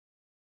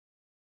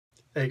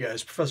Hey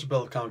guys, Professor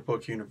Bill of Comic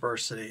Book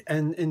University,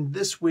 and in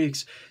this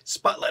week's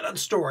Spotlight on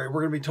Story, we're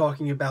going to be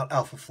talking about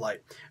Alpha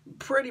Flight.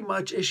 Pretty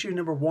much issue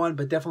number 1,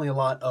 but definitely a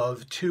lot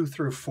of 2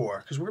 through 4,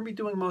 because we're going to be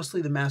doing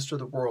mostly the Master of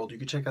the World. You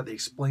can check out the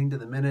Explained in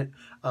the Minute,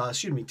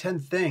 10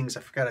 things. I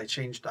forgot I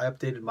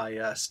updated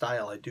my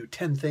style. I do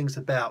 10 things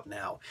about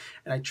now,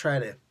 and I try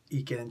to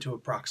eke it into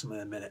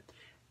approximately a minute.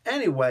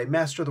 Anyway,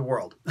 Master of the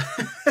World.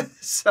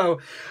 So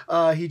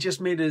he just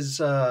made his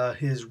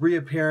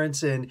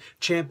reappearance in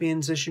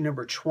Champions issue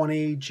number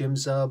 20, Jim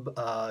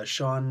Zub,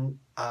 Sean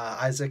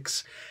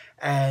Isaacs,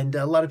 and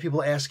a lot of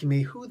people asking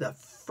me, who the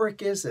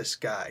frick is this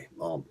guy?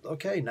 Well,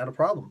 okay, not a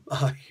problem.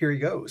 Here he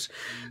goes.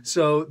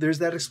 So there's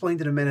that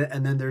explained in a minute,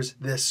 and then there's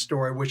this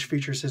story, which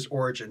features his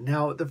origin.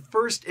 Now, the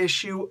first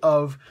issue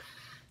of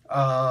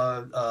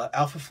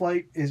Alpha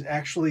Flight is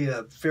actually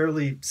a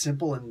fairly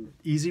simple and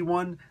easy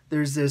one.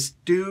 There's this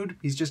dude,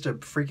 he's just a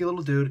freaky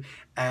little dude,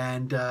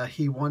 and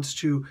he wants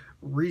to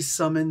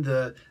resummon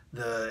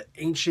the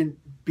ancient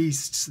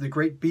beasts, the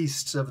great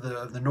beasts of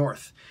the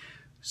north.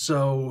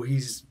 So he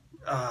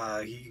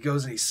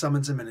goes and he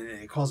summons him, and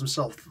he calls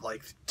himself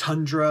like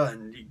Tundra,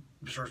 and he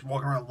starts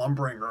walking around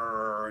lumbering,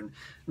 and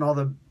all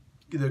the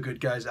good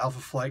guys.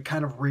 Alpha Flight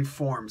kind of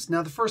reforms.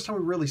 Now, the first time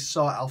we really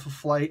saw Alpha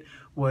Flight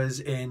was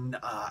in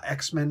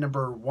X-Men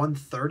number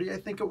 130, I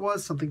think it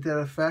was, something to that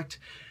effect.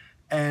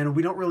 And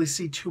we don't really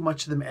see too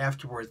much of them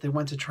afterwards. They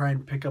went to try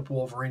and pick up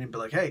Wolverine and be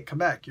like, hey, come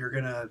back. You're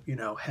going to,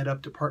 head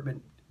up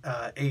Department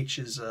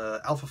H's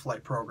Alpha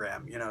Flight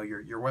program.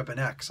 You're Weapon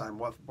X. I'm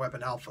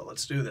Weapon Alpha.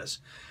 Let's do this.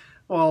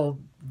 Well,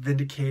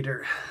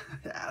 Vindicator,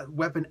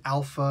 Weapon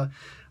Alpha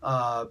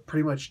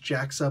pretty much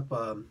jacks up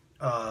a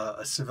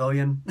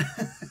civilian,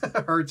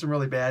 hurts him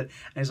really bad, and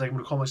he's like, I'm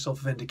going to call myself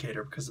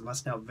Vindicator because I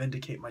must now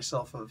vindicate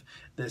myself of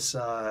this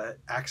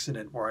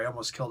accident where I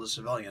almost killed a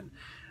civilian.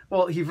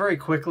 Well, he very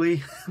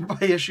quickly, by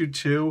issue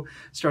 2,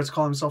 starts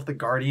calling himself the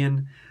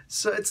Guardian.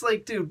 So it's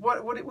like, dude, what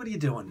are you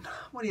doing?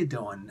 What are you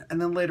doing?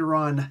 And then later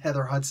on,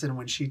 Heather Hudson,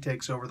 when she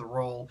takes over the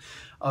role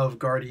of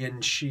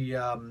Guardian, she,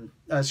 her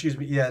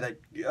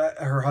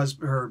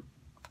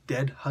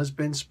dead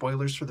husband,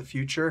 spoilers for the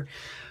future,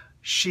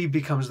 she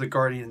becomes the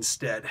Guardian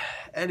instead.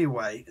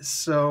 Anyway,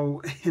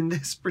 so in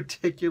this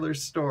particular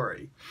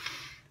story,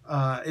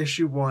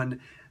 issue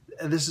 1,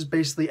 this is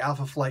basically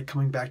Alpha Flight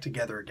coming back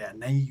together again.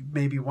 Now you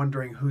may be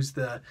wondering who's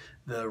the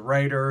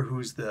writer,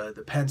 who's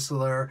the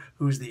penciler,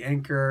 who's the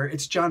inker.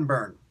 It's John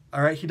Byrne.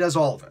 All right, he does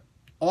all of it.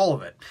 All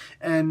of it.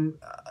 And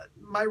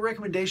my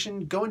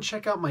recommendation, go and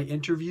check out my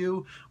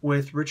interview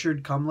with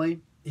Richard Cumley.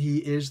 He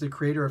is the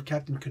creator of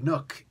Captain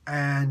Canuck,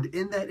 and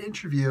in that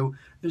interview,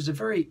 there's a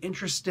very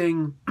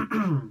interesting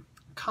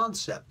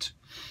concept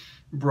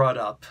brought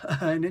up,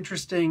 an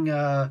interesting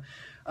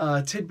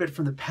tidbit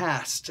from the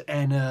past,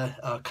 and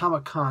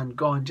Comic-Con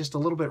gone just a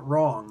little bit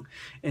wrong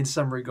in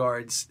some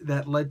regards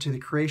that led to the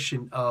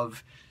creation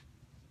of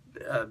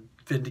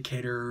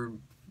Vindicator,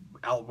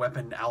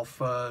 Weapon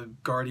Alpha,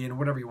 Guardian,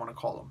 whatever you want to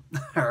call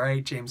them. All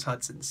right, James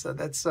Hudson. So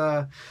that's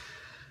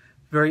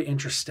very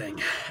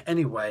interesting.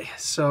 Anyway,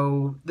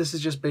 so this is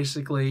just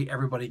basically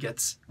everybody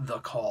gets the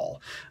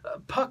call.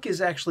 Puck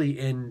is actually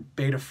in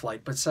Beta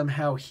Flight, but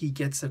somehow he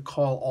gets a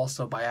call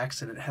also by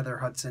accident. Heather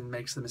Hudson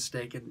makes the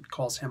mistake and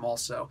calls him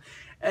also.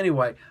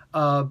 Anyway,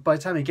 by the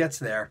time he gets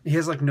there, he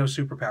has like no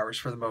superpowers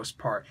for the most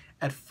part.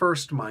 At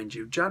first, mind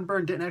you, John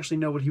Byrne didn't actually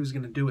know what he was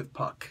going to do with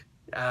Puck.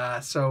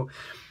 So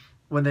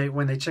when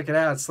they check it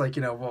out, it's like,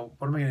 well,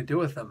 what am I going to do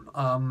with him?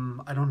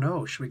 I don't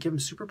know. Should we give him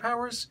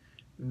superpowers?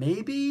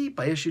 Maybe.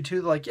 By issue 2,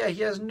 they're like, yeah,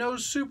 he has no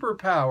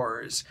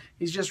superpowers.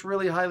 He's just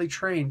really highly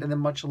trained. And then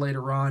much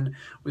later on,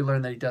 we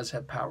learn that he does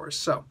have powers.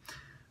 So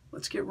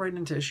let's get right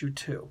into issue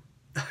 2.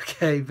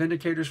 Okay,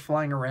 Vindicator's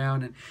flying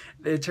around, and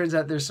it turns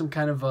out there's some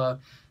kind of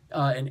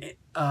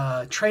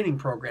a training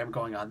program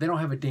going on. They don't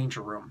have a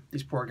danger room,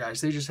 these poor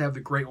guys. They just have the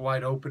Great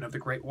Wide Open of the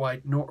Great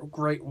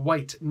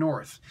White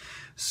North.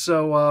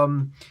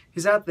 So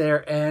he's out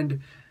there, and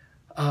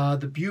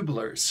the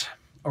Buglers,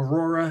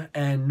 Aurora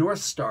and North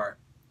Star,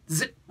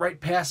 zip right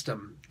past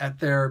him at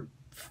their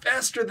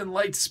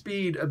faster-than-light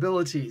speed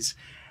abilities.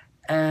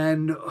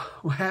 And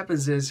what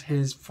happens is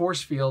his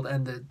force field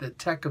and the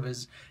tech of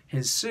his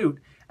suit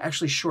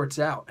actually shorts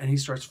out, and he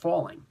starts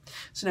falling.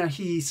 So now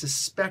he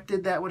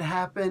suspected that would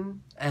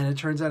happen, and it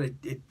turns out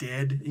it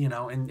did,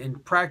 in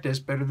practice,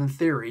 better than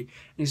theory.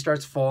 And he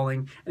starts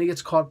falling, and he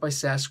gets caught by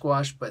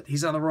Sasquatch, but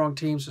he's on the wrong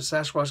team, so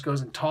Sasquatch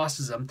goes and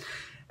tosses him.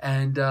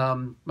 And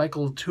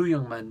Michael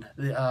Tuyungman,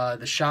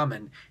 the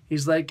shaman,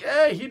 he's like,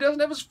 hey, he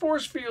doesn't have his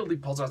force field. He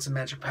pulls out some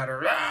magic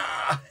powder,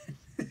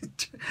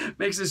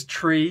 makes this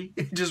tree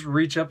just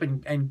reach up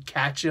and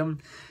catch him.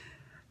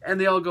 And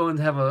they all go and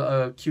have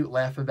a cute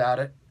laugh about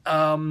it.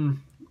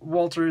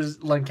 Walter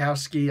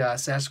Lankowski,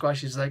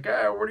 Sasquatch, he's like,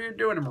 oh, what are you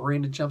doing? And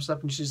Marina jumps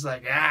up and she's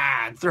like,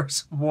 and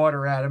throws some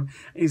water at him.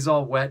 He's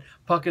all wet.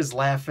 Puck is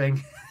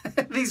laughing.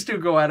 These two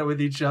go at it with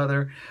each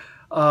other.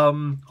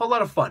 Whole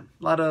lot of fun,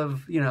 a lot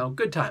of,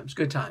 good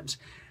times.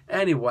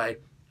 Anyway,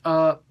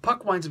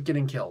 Puck winds up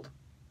getting killed.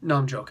 No,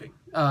 I'm joking,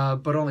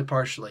 but only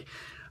partially.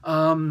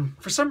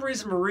 For some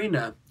reason,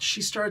 Marina,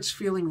 she starts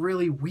feeling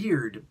really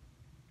weird.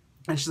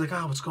 And she's like,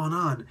 oh, what's going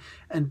on?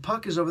 And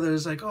Puck is over there.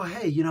 Is like, oh,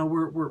 hey,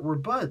 we're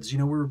buds.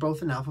 We were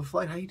both in Alpha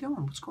Flight. How you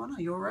doing? What's going on?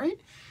 You all right?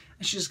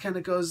 And she just kind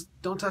of goes,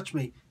 don't touch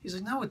me. He's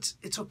like, no, it's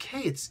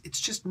okay. It's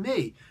just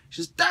me.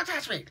 She says, don't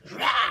touch me.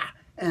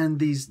 And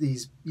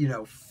these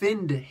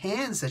finned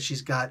hands that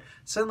she's got,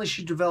 suddenly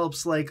she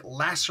develops like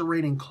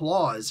lacerating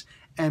claws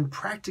and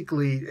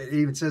practically, it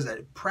even says that,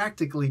 it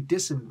practically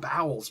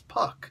disembowels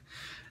Puck.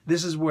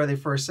 This is where they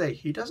first say,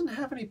 he doesn't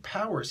have any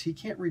powers. He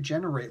can't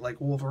regenerate like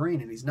Wolverine,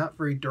 and he's not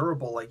very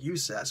durable like you,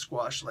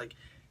 Sasquatch. Like,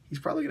 he's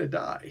probably going to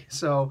die.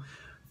 So,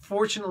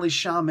 fortunately,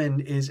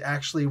 Shaman is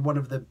actually one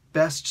of the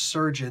best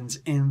surgeons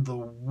in the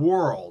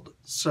world.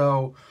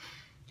 So,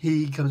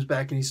 he comes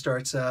back and he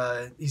starts,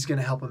 he's going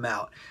to help him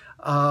out.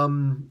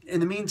 In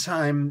the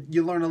meantime,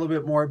 you learn a little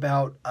bit more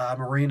about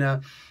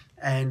Marina.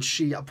 And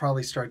I'll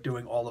probably start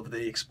doing all of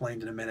the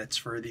explained in a minutes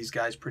for these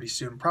guys pretty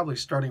soon, probably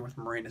starting with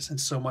Marina,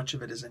 since so much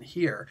of it isn't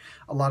here.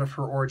 A lot of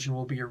her origin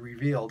will be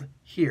revealed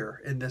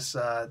here in this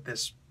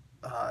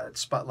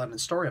spotlight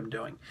and story I'm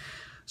doing.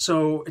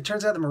 So it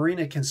turns out that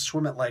Marina can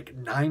swim at like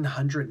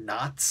 900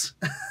 knots.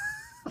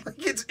 Like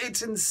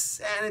it's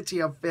insanity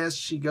how fast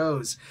she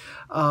goes.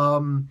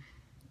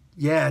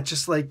 Yeah,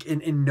 just like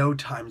in no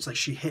time, it's like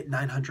she hit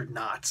 900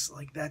 knots.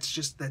 Like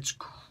that's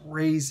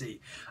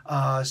crazy.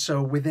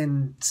 So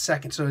within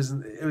seconds, so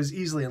it was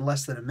easily in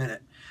less than a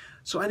minute.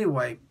 So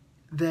anyway,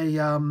 they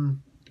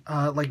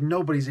like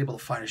nobody's able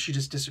to find her. She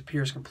just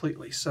disappears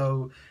completely.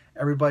 So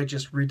everybody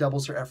just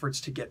redoubles their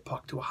efforts to get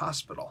Puck to a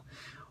hospital.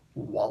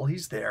 While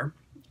he's there,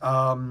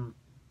 Michael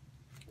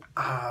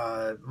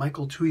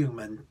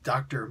Tuyungman,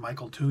 Dr.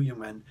 Michael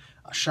Tuyungman,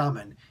 a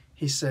shaman,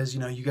 he says,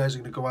 you guys are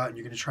going to go out and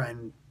you're going to try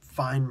and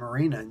find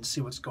Marina and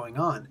see what's going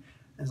on.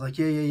 And it's like,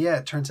 yeah.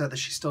 It turns out that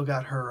she still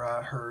got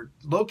her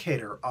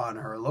locator on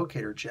her,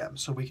 locator gem,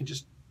 so we can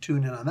just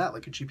tune in on that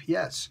like a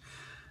GPS.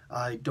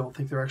 I don't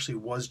think there actually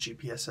was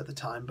GPS at the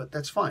time, but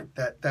that's fine.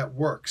 That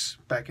works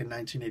back in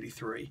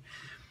 1983.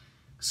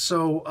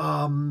 So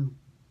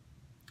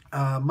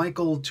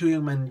Michael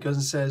Tuyungman goes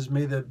and says,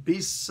 may the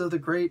beasts of the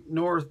great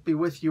north be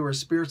with you, or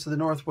spirits of the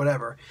north,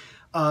 whatever.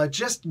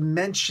 Just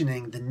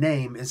mentioning the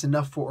name is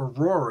enough for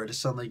Aurora to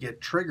suddenly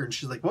get triggered. And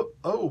she's like, whoop,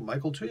 oh,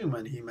 Michael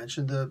Tuyungman, he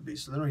mentioned the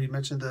beasts of the north, he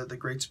mentioned the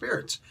great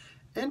spirits.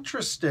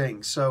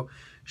 Interesting. So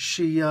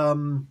she, what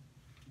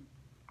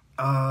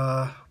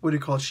do you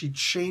call it? She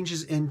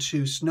changes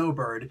into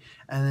Snowbird,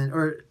 and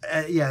then,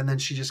 and then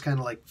she just kind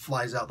of like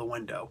flies out the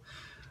window.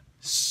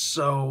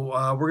 So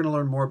we're going to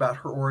learn more about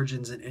her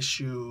origins in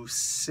issue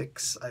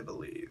 6, I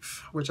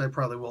believe, which I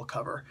probably will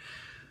cover.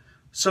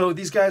 So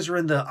these guys are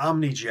in the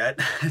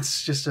Omnijet.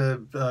 It's just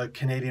a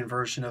Canadian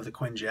version of the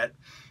Quinjet.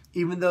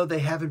 Even though they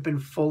haven't been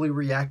fully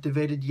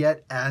reactivated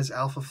yet as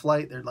Alpha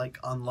Flight, they're like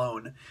on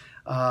loan.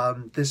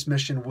 This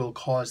mission will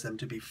cause them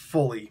to be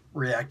fully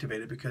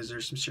reactivated because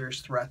there's some serious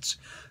threats.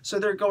 So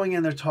they're going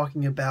in, they're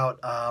talking about,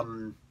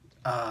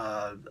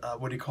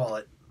 what do you call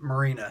it,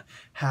 Marina.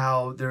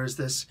 How there's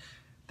this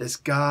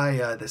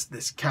guy,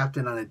 this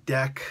captain on a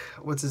deck.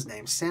 What's his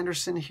name?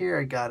 Sanderson here.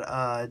 I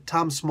got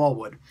Tom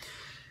Smallwood.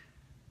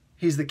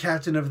 He's the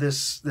captain of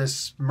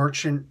this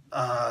merchant,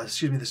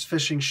 this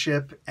fishing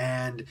ship,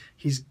 and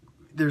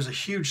there's a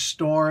huge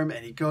storm,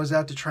 and he goes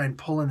out to try and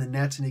pull in the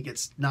nets, and he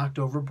gets knocked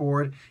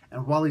overboard.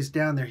 And while he's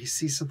down there, he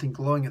sees something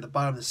glowing at the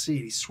bottom of the sea.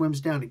 He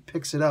swims down, he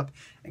picks it up,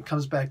 and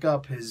comes back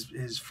up.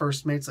 His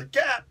first mate's like,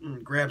 yeah,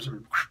 and grabs him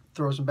and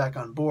throws him back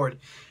on board.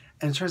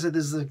 And it turns out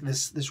there's like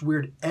this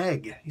weird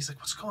egg. He's like,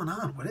 what's going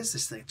on? What is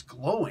this thing? It's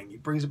glowing. He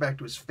brings it back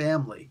to his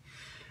family.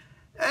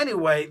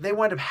 Anyway, they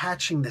wind up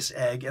hatching this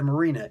egg, and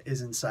Marina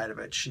is inside of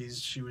it. She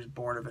was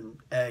born of an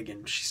egg,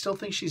 and she still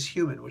thinks she's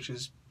human, which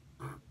is,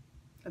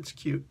 that's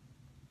cute.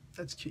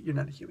 That's cute. You're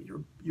not a human.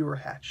 You were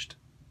hatched.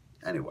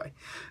 Anyway,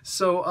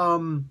 so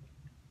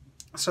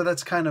so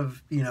that's kind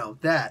of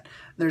that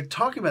they're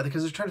talking about it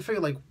because they're trying to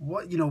figure like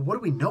what do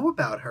we know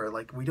about her?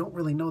 Like we don't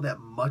really know that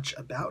much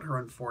about her,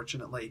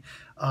 unfortunately.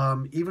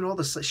 Even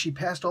she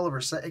passed all of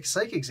her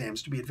psych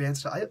exams to be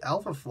advanced to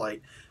Alpha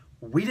Flight.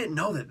 We didn't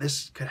know that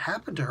this could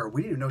happen to her.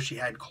 We didn't know she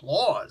had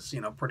claws,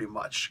 pretty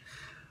much.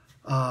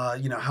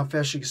 How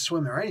fast she could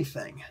swim or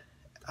anything.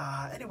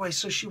 Anyway,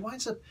 so she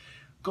winds up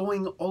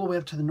going all the way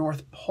up to the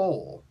North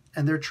Pole,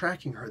 and they're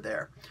tracking her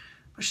there.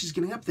 But she's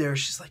getting up there.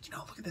 She's like,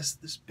 look at this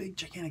big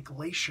gigantic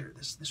glacier,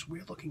 this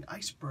weird looking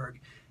iceberg.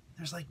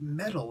 There's like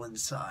metal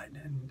inside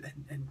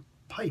and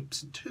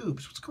pipes and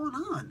tubes. What's going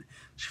on?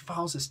 She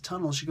follows this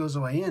tunnel. She goes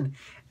away in,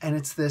 and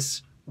it's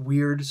this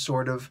weird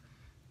sort of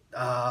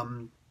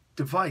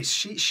device.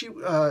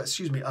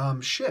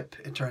 Ship,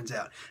 it turns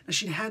out. Now,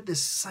 she had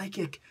this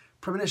psychic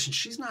premonition.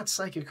 She's not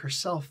psychic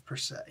herself, per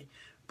se,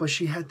 but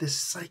she had this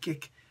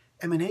psychic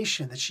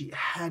emanation that she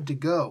had to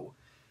go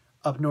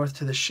up north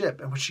to the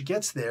ship. And when she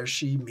gets there,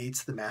 she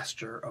meets the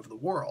Master of the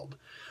World.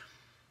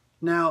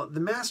 Now, the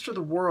Master of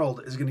the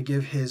World is going to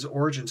give his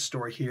origin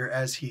story here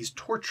as he's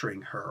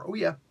torturing her. Oh,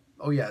 yeah.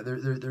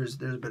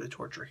 There's a bit of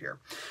torture here.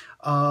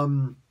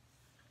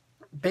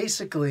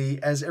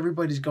 basically, as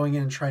everybody's going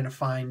in and trying to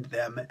find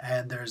them,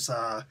 and there's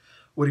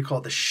what do you call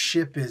it? The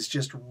ship is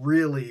just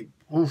really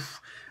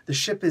oof. The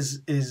ship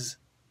is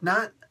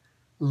not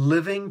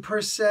living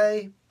per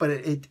se, but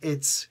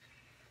it's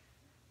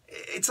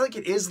like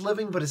it is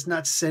living, but it's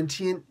not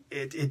sentient.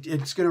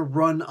 It's going to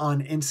run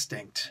on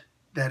instinct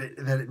that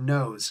it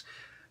knows.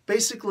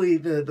 Basically,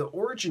 the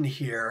origin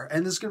here,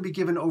 and this is going to be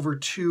given over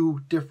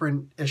 2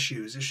 different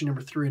issues, issue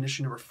number 3 and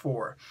issue number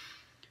 4.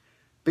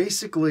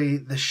 Basically,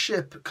 the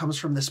ship comes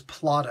from this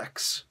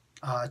Plodex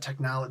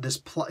technology.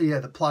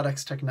 The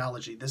Plodex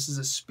technology. This is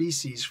a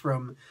species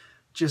from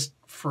just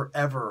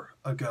forever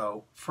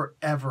ago,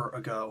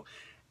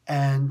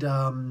 and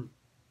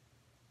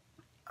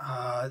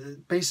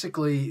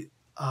basically,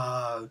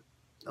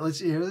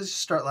 let's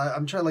start.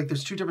 I'm trying, like,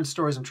 there's 2 different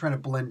stories I'm trying to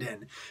blend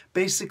in.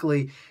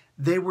 Basically,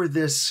 they were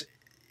this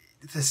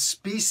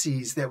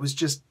species that was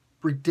just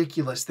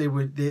ridiculous.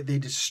 They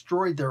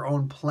destroyed their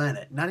own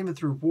planet, not even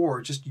through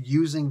war, just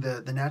using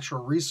the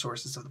natural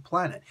resources of the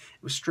planet.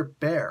 It was stripped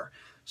bare.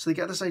 So they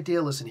got this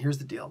idea, listen, here's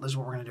the deal. This is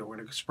what we're going to do. We're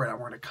going to spread out.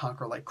 We're going to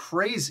conquer like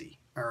crazy,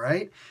 all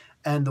right?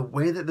 And the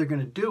way that they're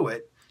going to do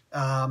it,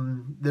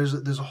 there's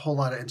a whole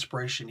lot of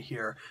inspiration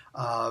here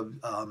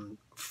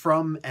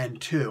from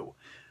and to.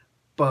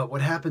 But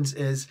what happens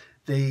is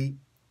they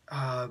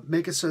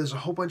make it so there's a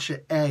whole bunch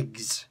of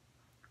eggs,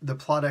 the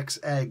Plodex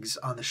eggs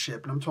on the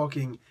ship, and I'm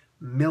talking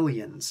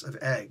millions of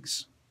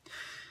eggs.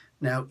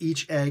 Now,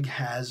 each egg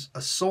has a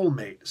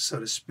soulmate, so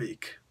to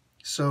speak.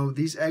 So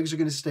these eggs are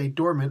going to stay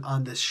dormant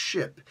on this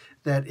ship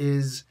that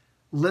is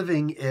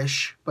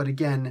living-ish, but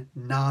again,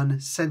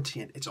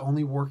 non-sentient. It's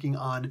only working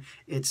on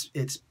its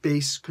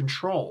base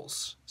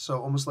controls,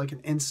 so almost like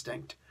an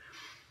instinct.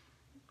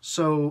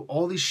 So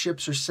all these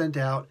ships are sent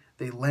out,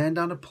 they land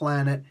on a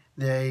planet,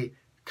 they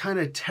kind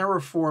of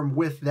terraform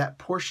with that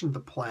portion of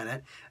the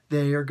planet.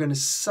 They are going to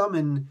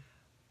summon,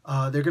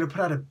 they're going to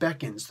put out a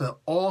beacon so that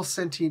all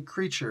sentient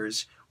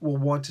creatures will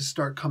want to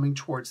start coming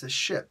towards the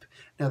ship.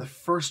 Now, the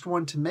first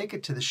one to make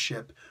it to the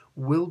ship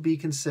will be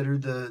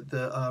considered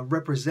the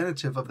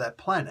representative of that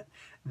planet.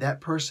 That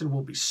person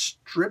will be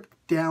stripped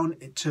down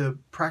to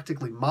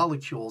practically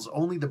molecules.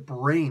 Only the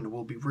brain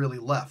will be really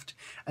left.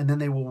 And then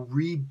they will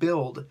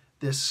rebuild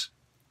this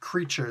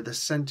creature, this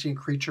sentient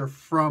creature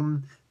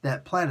from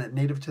that planet,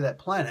 native to that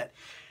planet.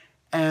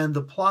 And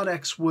the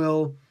Plodex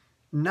will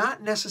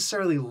not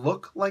necessarily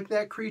look like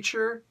that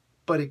creature,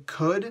 but it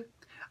could.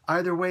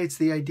 Either way, it's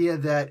the idea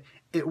that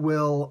it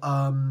will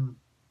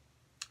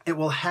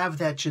have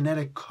that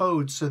genetic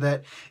code so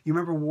that, you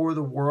remember War of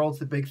the Worlds,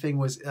 the big thing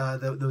was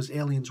those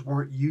aliens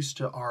weren't used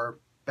to our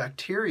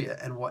bacteria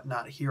and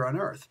whatnot here on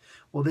Earth.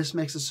 Well, this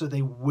makes it so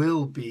they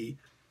will be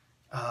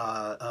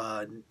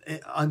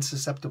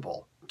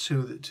unsusceptible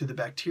to the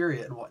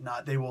bacteria and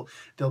whatnot.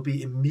 They'll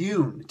be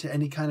immune to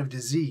any kind of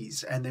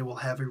disease, and they will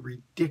have a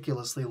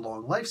ridiculously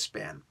long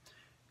lifespan.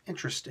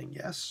 Interesting,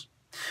 yes?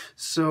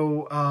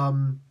 So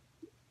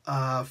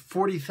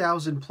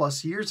 40,000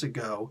 plus years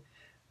ago,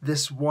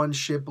 this one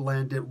ship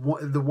landed,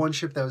 the one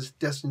ship that was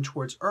destined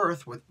towards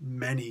Earth with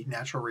many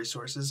natural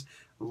resources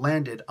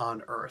landed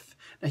on Earth.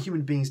 Now,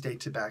 human beings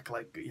date to back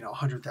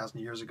 100,000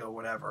 years ago,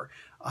 whatever.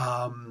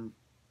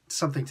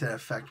 Something to that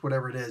effect,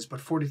 whatever it is.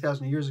 But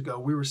 40,000 years ago,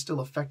 we were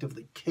still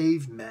effectively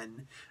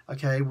cavemen.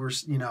 Okay,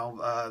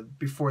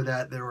 before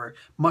that,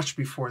 much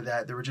before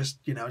that, there were just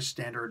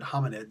standard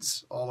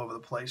hominids all over the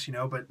place.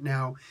 But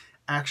now,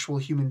 actual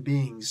human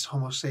beings,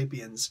 Homo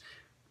sapiens,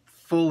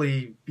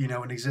 fully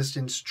in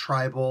existence,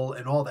 tribal,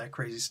 and all that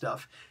crazy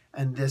stuff.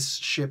 And this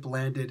ship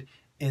landed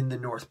in the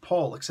North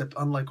Pole, except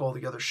unlike all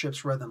the other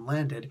ships, rather than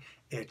landed,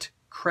 it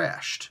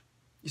crashed.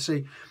 You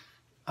see,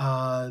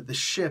 the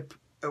ship,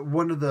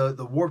 one of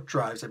the warp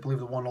drives, I believe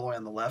the one all the way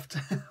on the left,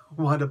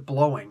 wound up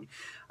blowing,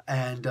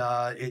 and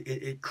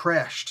it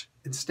crashed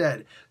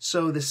instead.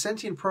 So the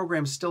sentient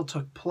program still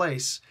took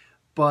place,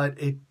 but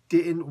it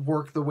didn't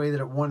work the way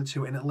that it wanted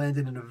to, and it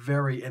landed in a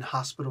very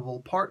inhospitable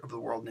part of the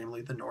world,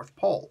 namely the North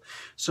Pole.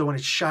 So when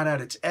it shot out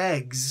its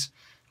eggs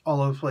all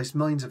over the place,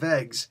 millions of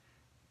eggs,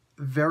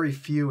 very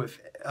few of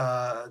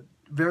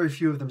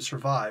them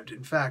survived.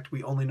 In fact,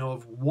 we only know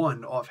of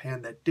one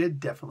offhand that did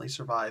definitely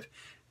survive,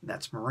 and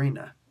that's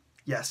Marina.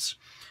 Yes,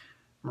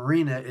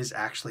 Marina is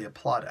actually a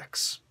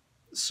Plodex.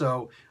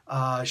 So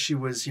she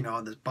was,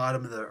 on the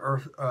bottom of the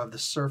earth, the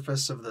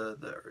surface of the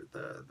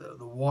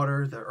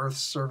water, the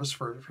Earth's surface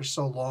for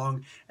so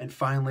long, and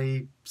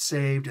finally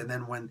saved. And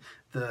then when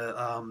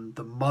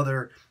the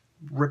mother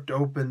ripped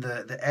open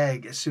the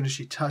egg, as soon as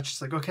she touched,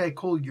 it's like, okay,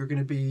 cool, you're going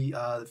to be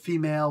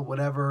female,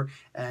 whatever,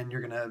 and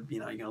you're gonna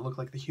look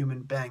like the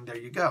human. Bang, there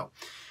you go.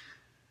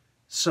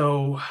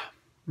 So,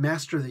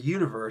 Master of the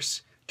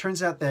Universe.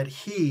 Turns out that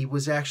he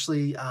was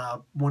actually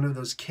one of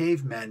those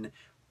cavemen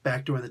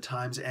back during the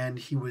times, and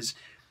he was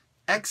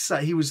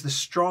the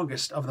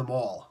strongest of them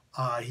all.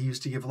 He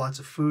used to give lots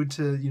of food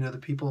to the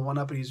people and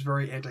whatnot, but he was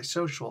very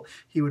antisocial.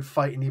 He would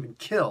fight and even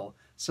kill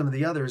some of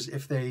the others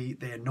if they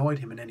annoyed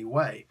him in any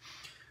way.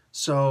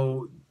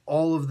 So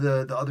all of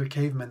the other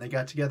cavemen, they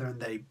got together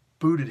and they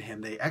booted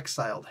him. They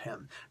exiled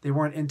him. They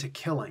weren't into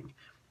killing.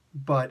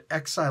 But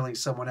exiling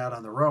someone out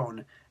on their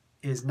own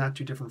is not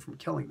too different from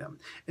killing them.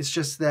 It's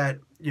just that,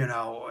 you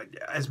know,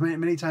 as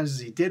many times as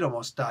he did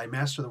almost die,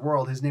 Master of the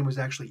World, his name was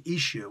actually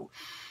Ishu,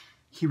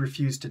 he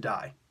refused to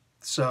die.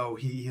 So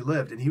he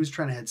lived, and he was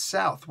trying to head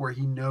south where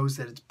he knows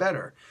that it's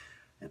better.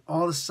 And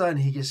all of a sudden,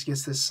 he just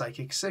gets this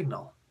psychic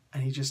signal,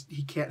 and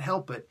he can't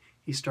help it.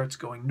 He starts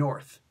going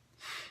north.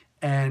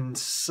 And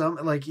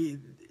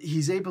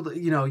he's able to,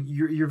 you know,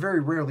 you're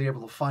very rarely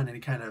able to find any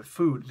kind of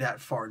food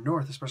that far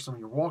north, especially when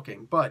you're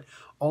walking. But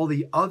all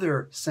the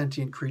other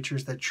sentient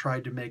creatures that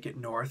tried to make it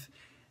north,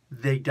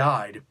 they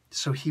died.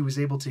 So he was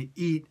able to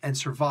eat and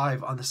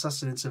survive on the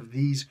sustenance of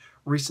these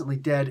recently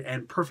dead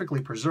and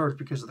perfectly preserved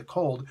because of the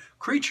cold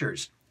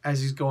creatures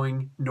as he's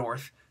going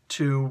north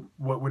to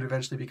what would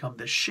eventually become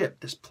this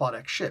ship, this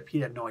Plodex ship. He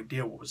had no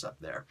idea what was up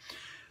there.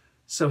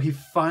 So he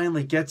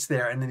finally gets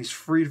there, and then he's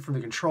freed from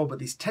the control, but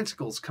these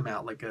tentacles come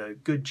out like a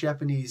good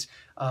Japanese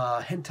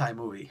hentai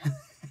movie.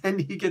 And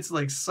he gets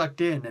like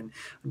sucked in, and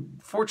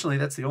fortunately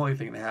that's the only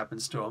thing that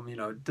happens to him. You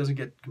know, it doesn't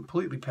get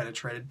completely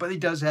penetrated, but he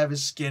does have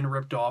his skin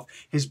ripped off,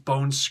 his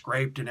bones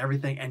scraped and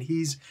everything, and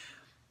he's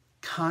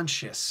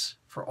conscious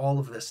for all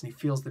of this, and he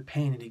feels the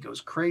pain, and he goes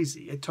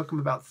crazy. It took him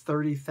about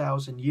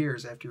 30,000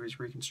 years after he was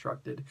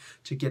reconstructed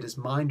to get his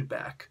mind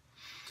back.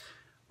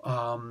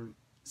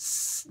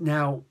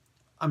 Now,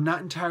 I'm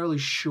not entirely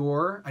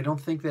sure. I don't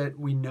think that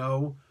we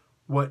know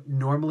what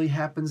normally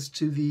happens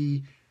to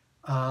the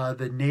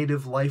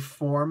native life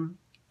form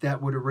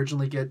that would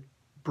originally get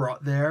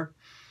brought there,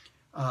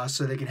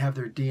 so they can have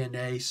their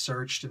DNA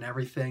searched and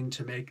everything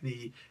to make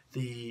the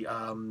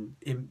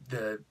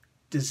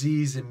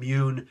disease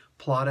immune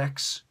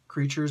Plodex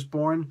creatures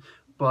born.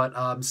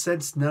 But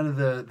since none of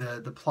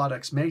the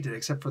Plodex made it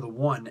except for the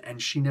one,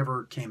 and she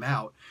never came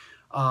out.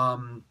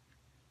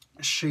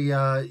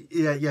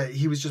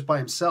 He was just by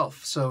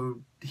himself,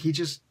 so he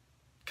just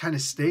kind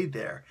of stayed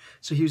there.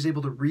 So he was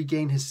able to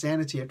regain his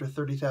sanity after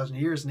 30,000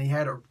 years, and he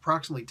had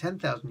approximately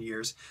 10,000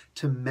 years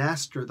to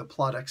master the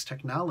Plodex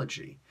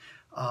technology.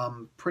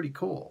 Pretty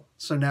cool.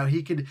 So now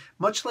he could,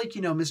 much like,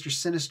 you know, Mr.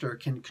 Sinister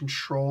can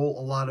control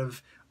a lot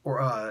of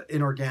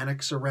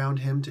inorganics around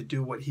him to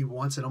do what he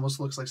wants. It almost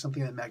looks like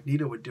something that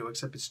Magneto would do,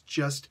 except it's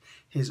just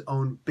his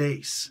own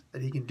base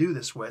that he can do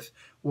this with.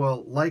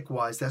 Well,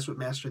 likewise, that's what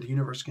Master of the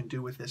Universe can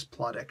do with this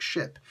Plodex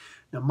ship.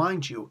 Now,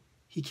 mind you,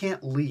 he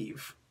can't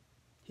leave.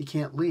 He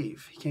can't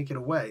leave. He can't get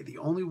away. The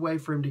only way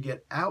for him to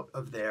get out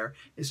of there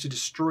is to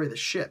destroy the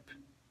ship.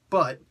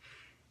 But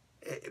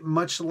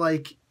much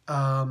like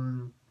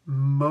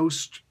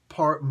most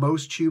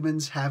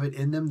humans have it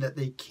in them that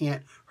they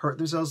can't hurt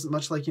themselves,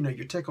 much like, you know,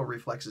 your tickle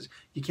reflexes.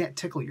 You can't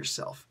tickle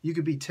yourself. You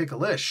could be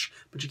ticklish,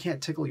 but you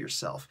can't tickle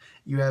yourself.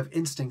 You have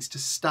instincts to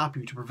stop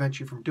you, to prevent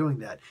you from doing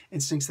that.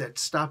 Instincts that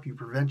stop you,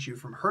 prevent you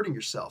from hurting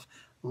yourself.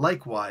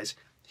 Likewise,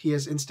 he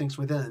has instincts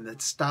within him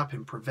that stop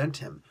him, prevent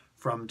him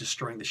from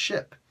destroying the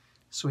ship.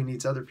 So he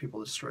needs other people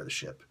to destroy the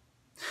ship.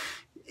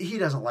 He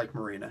doesn't like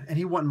Marina, and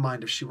he wouldn't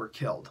mind if she were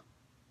killed.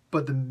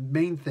 But the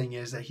main thing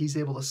is that he's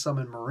able to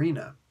summon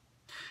Marina.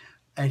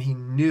 And he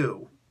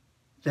knew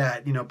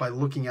that, you know, by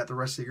looking at the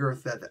rest of the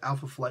Earth, that the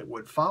Alpha Flight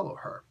would follow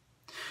her.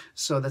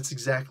 So that's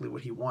exactly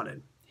what he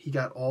wanted. He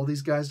got all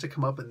these guys to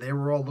come up, and they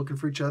were all looking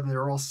for each other, and they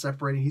were all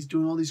separating. He's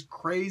doing all these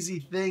crazy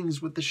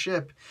things with the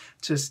ship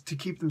to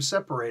keep them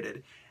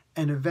separated.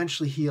 And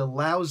eventually he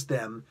allows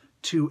them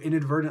to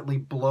inadvertently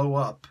blow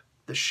up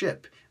the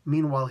ship.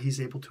 Meanwhile,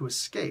 he's able to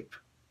escape.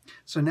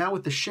 So now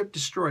with the ship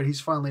destroyed, he's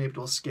finally able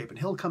to escape. And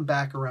he'll come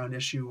back around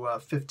issue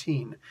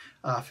 15.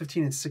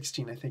 15 and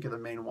 16, I think, are the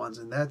main ones.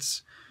 And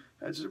that's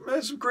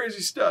some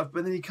crazy stuff.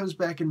 But then he comes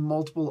back in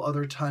multiple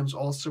other times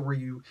also where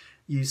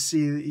you see,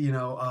 you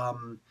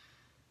know,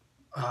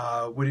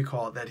 what do you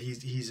call it? That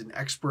he's an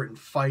expert in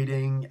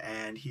fighting,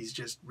 and he's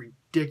just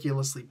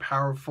ridiculously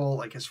powerful,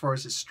 like as far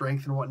as his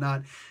strength and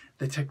whatnot.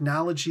 The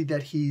technology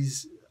that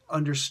he's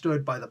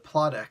understood by the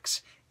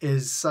Plodex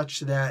is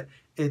such that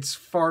it's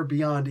far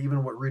beyond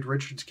even what Reed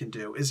Richards can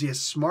do. Is he as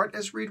smart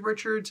as Reed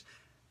Richards?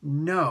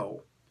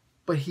 No.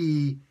 But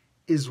he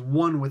is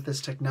one with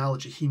this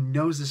technology. He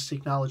knows this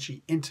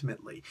technology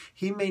intimately.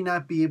 He may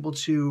not be able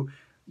to,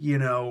 you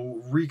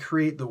know,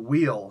 recreate the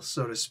wheel,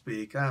 so to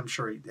speak. I'm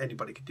sure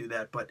anybody could do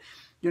that. But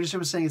you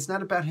understand what I'm saying? It's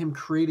not about him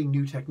creating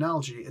new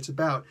technology. It's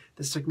about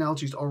this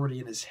technology is already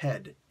in his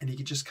head, and he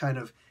could just kind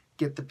of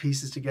get the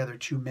pieces together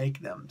to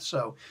make them.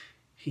 So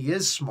he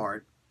is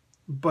smart,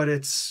 but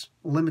it's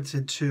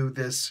limited to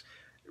this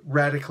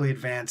radically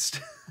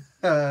advanced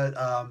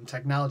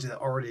technology that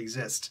already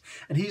exists.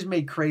 And he's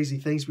made crazy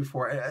things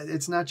before.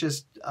 It's not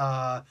just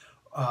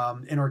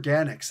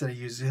inorganics that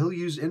he uses. He'll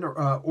use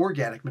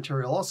organic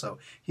material also.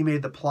 He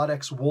made the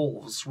Plodex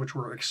wolves, which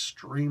were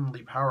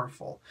extremely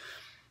powerful.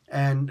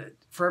 And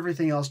for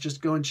everything else,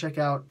 just go and check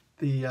out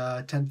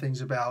the 10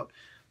 things about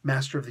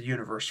Master of the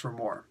Universe for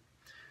more.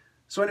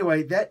 So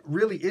anyway, that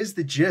really is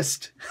the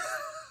gist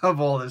of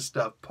all this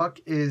stuff. Puck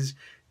is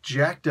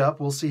jacked up.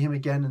 We'll see him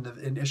again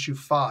in issue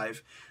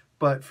 5.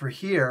 But for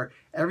here,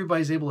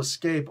 everybody's able to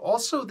escape.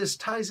 Also, this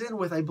ties in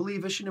with, I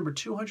believe, issue number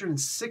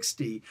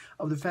 260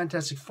 of the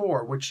Fantastic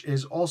Four, which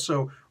is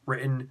also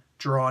written,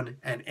 drawn,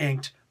 and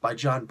inked by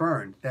John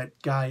Byrne. That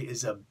guy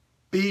is a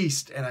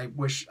beast, and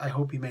I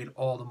hope he made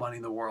all the money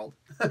in the world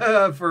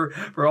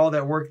for all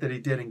that work that he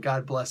did, and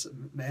God bless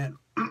him, man.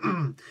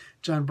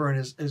 John Byrne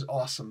is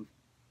awesome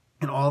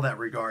in all that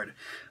regard.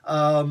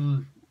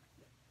 What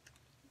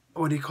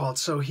do you call it?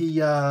 So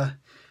he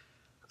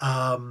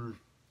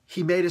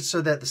made it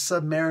so that the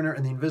Submariner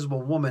and the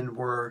Invisible Woman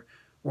were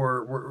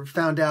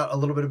found out a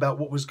little bit about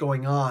what was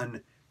going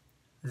on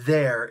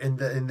there in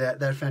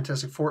that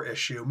Fantastic Four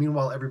issue.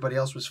 Meanwhile, everybody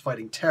else was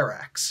fighting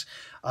Terrax,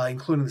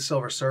 including the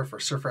Silver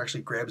Surfer. Surfer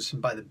actually grabs him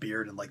by the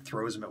beard and like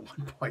throws him at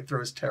one point,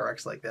 throws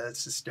Terrax like that.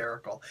 It's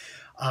hysterical.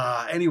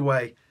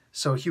 Anyway,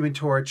 so Human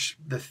Torch,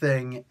 The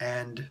Thing,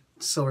 and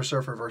Silver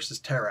Surfer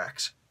versus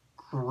Terrax.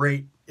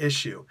 Great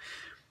issue.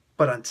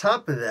 But on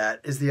top of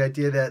that is the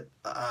idea that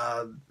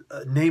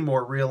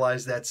Namor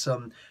realized that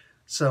some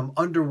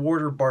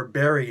underwater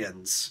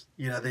barbarians,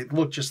 they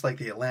look just like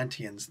the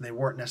Atlanteans, and they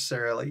weren't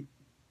necessarily,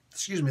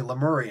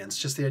 Lemurians,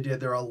 just the idea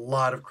there are a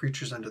lot of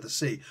creatures under the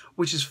sea,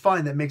 which is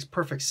fine. That makes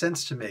perfect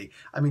sense to me.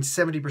 I mean,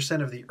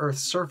 70% of the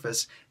Earth's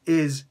surface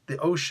is the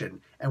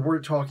ocean, and we're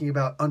talking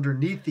about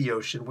underneath the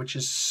ocean, which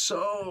is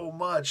so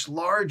much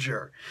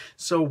larger.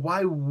 So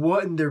why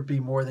wouldn't there be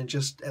more than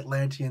just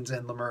Atlanteans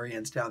and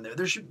Lemurians down there?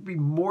 There should be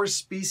more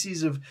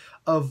species of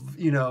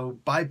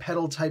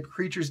bipedal type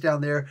creatures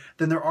down there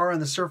than there are on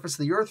the surface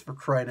of the Earth, for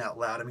crying out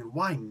loud. I mean,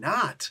 why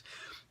not?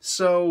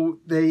 So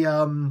they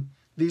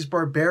these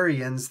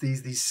barbarians,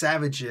 these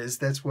savages,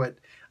 that's what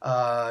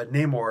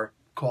Namor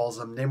calls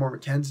them. Namor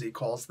McKenzie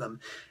calls them.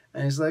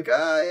 And he's like,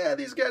 yeah,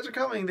 these guys are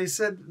coming. They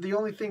said the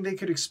only thing they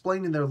could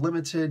explain in their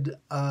limited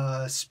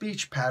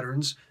speech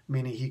patterns,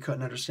 meaning he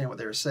couldn't understand what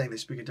they were saying, they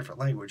speak a different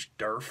language,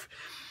 derf,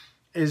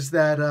 is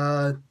that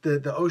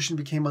the ocean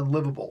became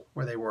unlivable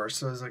where they were.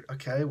 So I was like,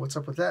 okay, what's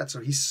up with that?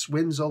 So he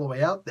swims all the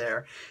way out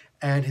there,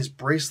 and his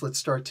bracelets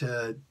start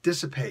to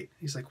dissipate.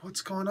 He's like,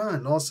 what's going on?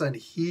 And all of a sudden,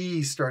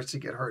 he starts to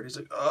get hurt. He's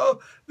like, oh,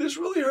 this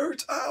really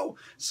hurts. Ow.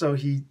 So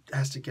he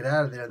has to get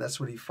out of there. That's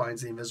when he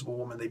finds the Invisible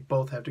Woman. They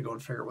both have to go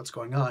and figure out what's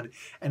going on.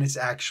 And it's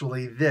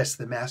actually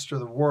the Master of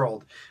the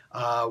World,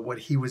 what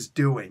he was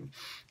doing.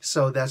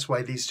 So that's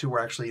why these two were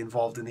actually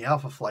involved in the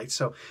Alpha Flight.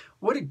 So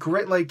what a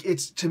great,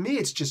 to me,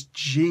 it's just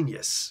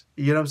genius.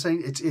 You know what I'm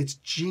saying? It's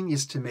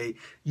genius to me.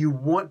 You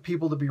want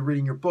people to be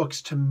reading your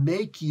books to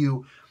make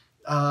you,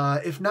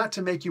 if not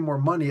to make you more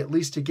money, at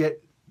least to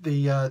get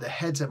the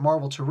heads at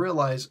Marvel to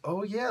realize,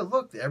 oh yeah,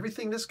 look,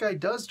 everything this guy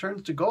does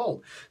turns to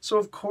gold. So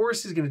of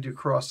course he's going to do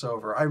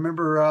crossover. I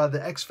remember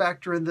the X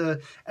Factor and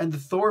the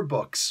Thor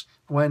books,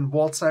 when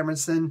Walt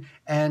Simonson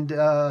and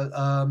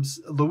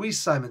Louise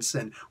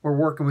Simonson were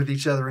working with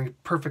each other in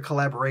perfect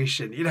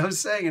collaboration. You know what I'm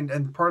saying?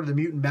 And part of the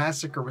Mutant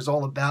Massacre was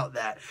all about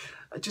that.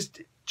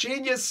 Just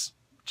genius.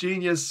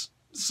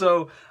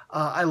 So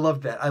I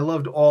loved that. I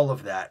loved all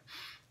of that.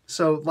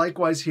 So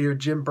likewise here,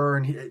 John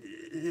Byrne,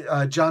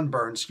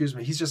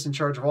 he's just in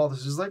charge of all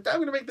this. He's like, I'm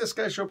going to make this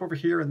guy show up over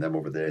here and them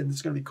over there, and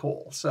it's going to be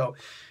cool. So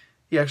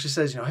he actually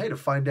says, hey, to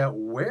find out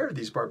where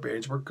these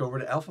barbarians were, go over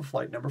to Alpha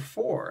Flight number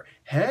 4.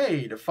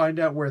 Hey, to find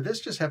out where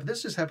this just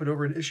happened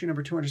over in issue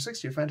number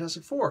 260 of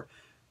Fantastic Four.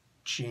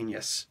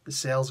 Genius. The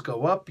sales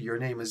go up. Your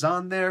name is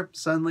on there.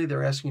 Suddenly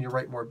they're asking you to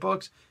write more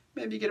books.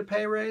 Maybe you get a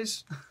pay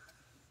raise.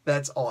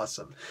 That's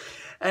awesome.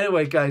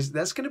 Anyway, guys,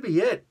 that's going to be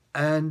it.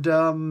 And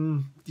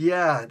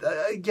yeah,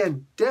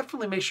 again,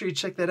 definitely make sure you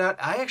check that out.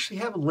 I actually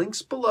have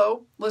links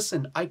below.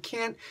 Listen,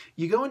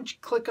 you go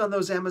and click on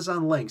those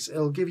Amazon links.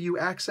 It'll give you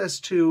access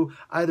to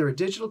either a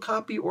digital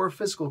copy or a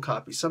physical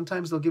copy.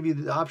 Sometimes they'll give you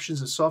the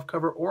options of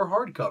softcover or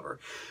hardcover.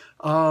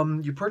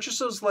 You purchase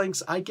those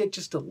links, I get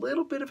just a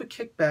little bit of a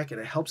kickback,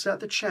 and it helps out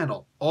the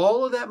channel.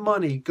 All of that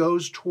money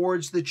goes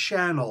towards the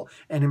channel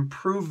and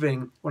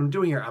improving what I'm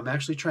doing here. I'm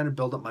actually trying to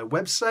build up my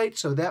website,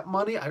 so that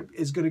money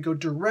is going to go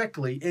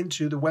directly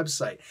into the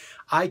website.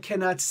 I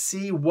cannot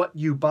see what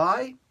you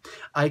buy.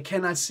 I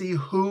cannot see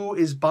who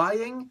is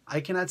buying.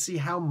 I cannot see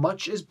how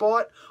much is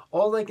bought.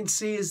 All I can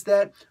see is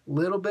that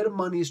little bit of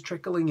money is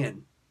trickling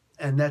in.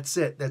 And that's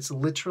it. That's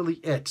literally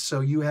it.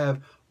 So you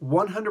have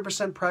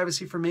 100%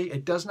 privacy for me.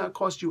 It does not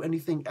cost you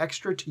anything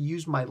extra to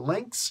use my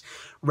links.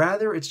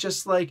 Rather, it's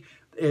just like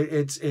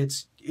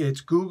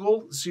it's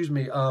Google,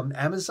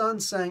 Amazon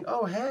saying,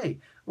 oh, hey,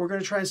 we're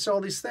going to try and sell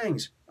these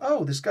things.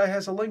 Oh, this guy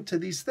has a link to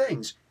these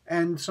things.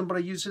 And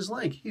somebody used his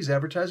link. He's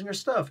advertising our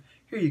stuff.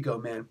 Here you go,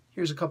 man.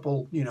 Here's a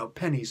couple,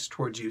 pennies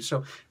towards you.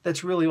 So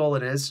that's really all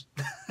it is.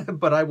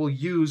 But I will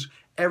use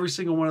every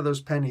single one of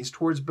those pennies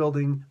towards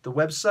building the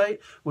website,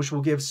 which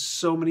will give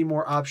so many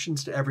more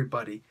options to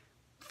everybody.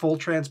 Full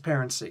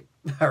transparency.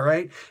 All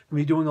right? I'll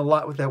be doing a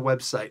lot with that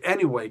website.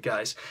 Anyway,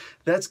 guys,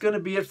 that's going to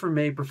be it for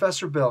me.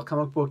 Professor Bill,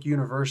 Comic Book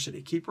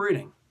University. Keep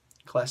reading.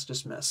 Class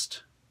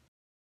dismissed.